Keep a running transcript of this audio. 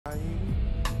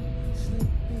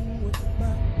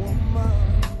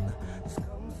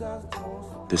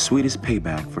the sweetest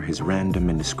payback for his random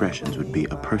indiscretions would be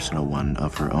a personal one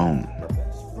of her own.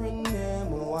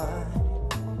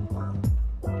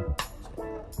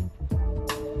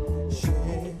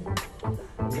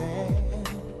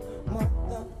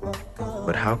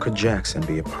 But how could Jackson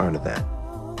be a part of that?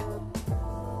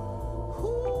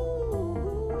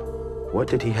 What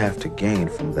did he have to gain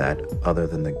from that other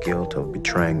than the guilt of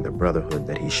betraying the brotherhood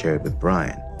that he shared with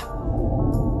Brian?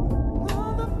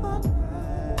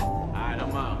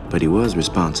 But he was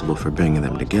responsible for bringing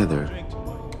them together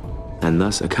and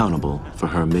thus accountable for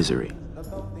her misery.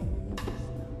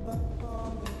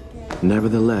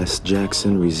 Nevertheless,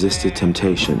 Jackson resisted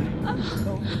temptation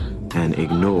and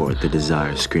ignored the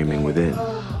desire screaming within.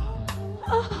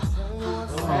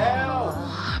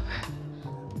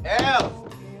 L!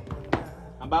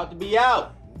 I'm about to be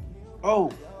out. Oh,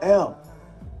 L,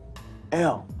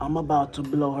 I'm about to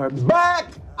blow her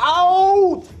back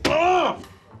out!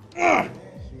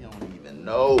 She don't even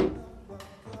know.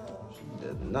 She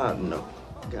does not know.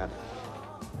 Got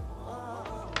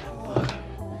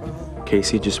it.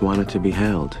 Casey just wanted to be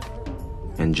held,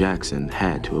 and Jackson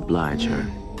had to oblige her.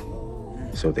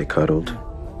 So they cuddled,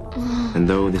 and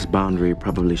though this boundary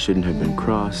probably shouldn't have been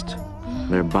crossed,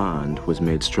 their bond was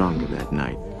made stronger that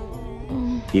night.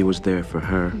 He was there for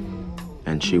her,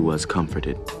 and she was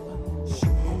comforted.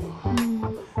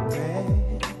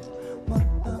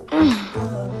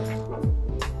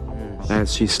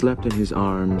 As she slept in his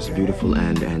arms, beautiful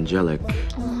and angelic,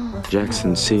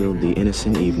 Jackson sealed the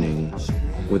innocent evening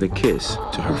with a kiss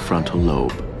to her frontal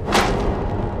lobe.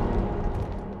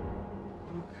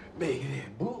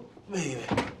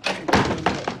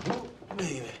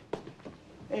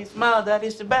 Hey, smile, Daddy,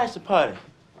 it's the bachelor party.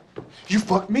 You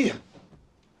fucked me up.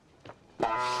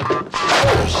 Oh,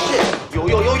 shit! Yo!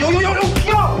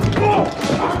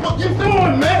 What you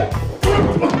doing, man?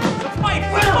 Fight!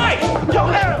 Yo,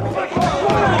 Aaron!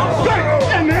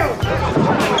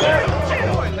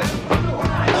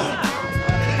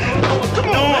 Come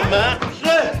on, man.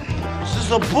 Shit! This is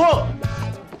a book.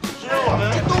 Chill,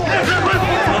 man.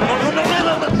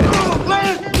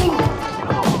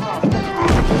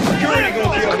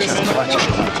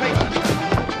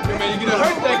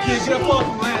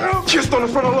 Kissed on the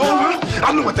front of Lobe, huh? I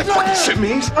know what that fucking shit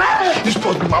means. You're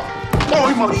supposed to be my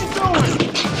boy, mother.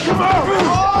 Come on!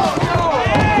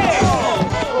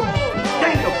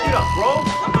 Get up, bro.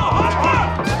 Come on,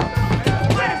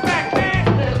 Bring it back, man.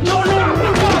 No.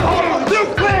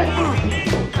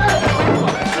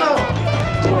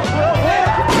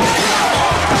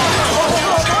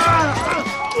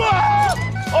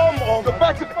 Go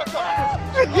back to fuck up.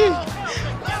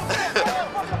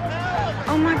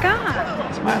 Oh my God.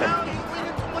 What's the matter?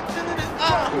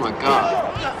 Oh my God.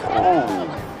 Oh.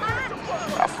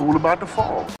 That fool about to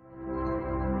fall.